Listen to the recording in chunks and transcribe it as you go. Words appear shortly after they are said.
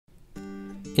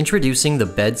Introducing the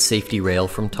Bed Safety Rail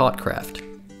from Totcraft.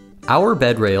 Our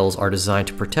bed rails are designed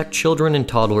to protect children and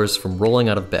toddlers from rolling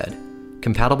out of bed,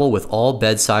 compatible with all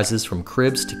bed sizes from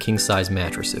cribs to king-size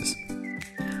mattresses.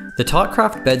 The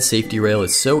Totcraft Bed Safety Rail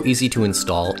is so easy to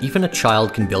install, even a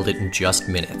child can build it in just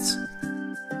minutes.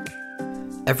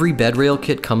 Every bed rail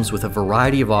kit comes with a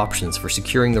variety of options for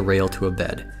securing the rail to a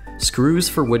bed. Screws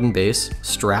for wooden base,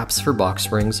 straps for box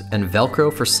springs, and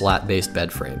Velcro for slat-based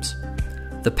bed frames.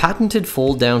 The patented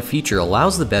fold-down feature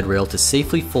allows the bed rail to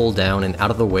safely fold down and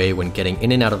out of the way when getting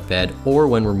in and out of bed or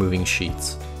when removing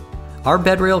sheets. Our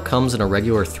bed rail comes in a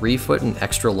regular 3-foot and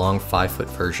extra long 5-foot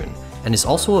version, and is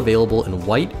also available in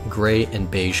white, gray,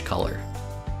 and beige color.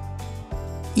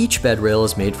 Each bed rail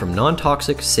is made from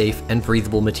non-toxic, safe, and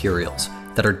breathable materials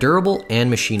that are durable and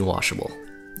machine washable.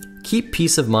 Keep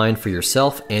peace of mind for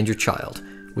yourself and your child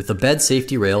with the Bed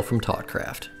Safety Rail from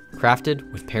Totcraft,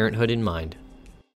 crafted with parenthood in mind.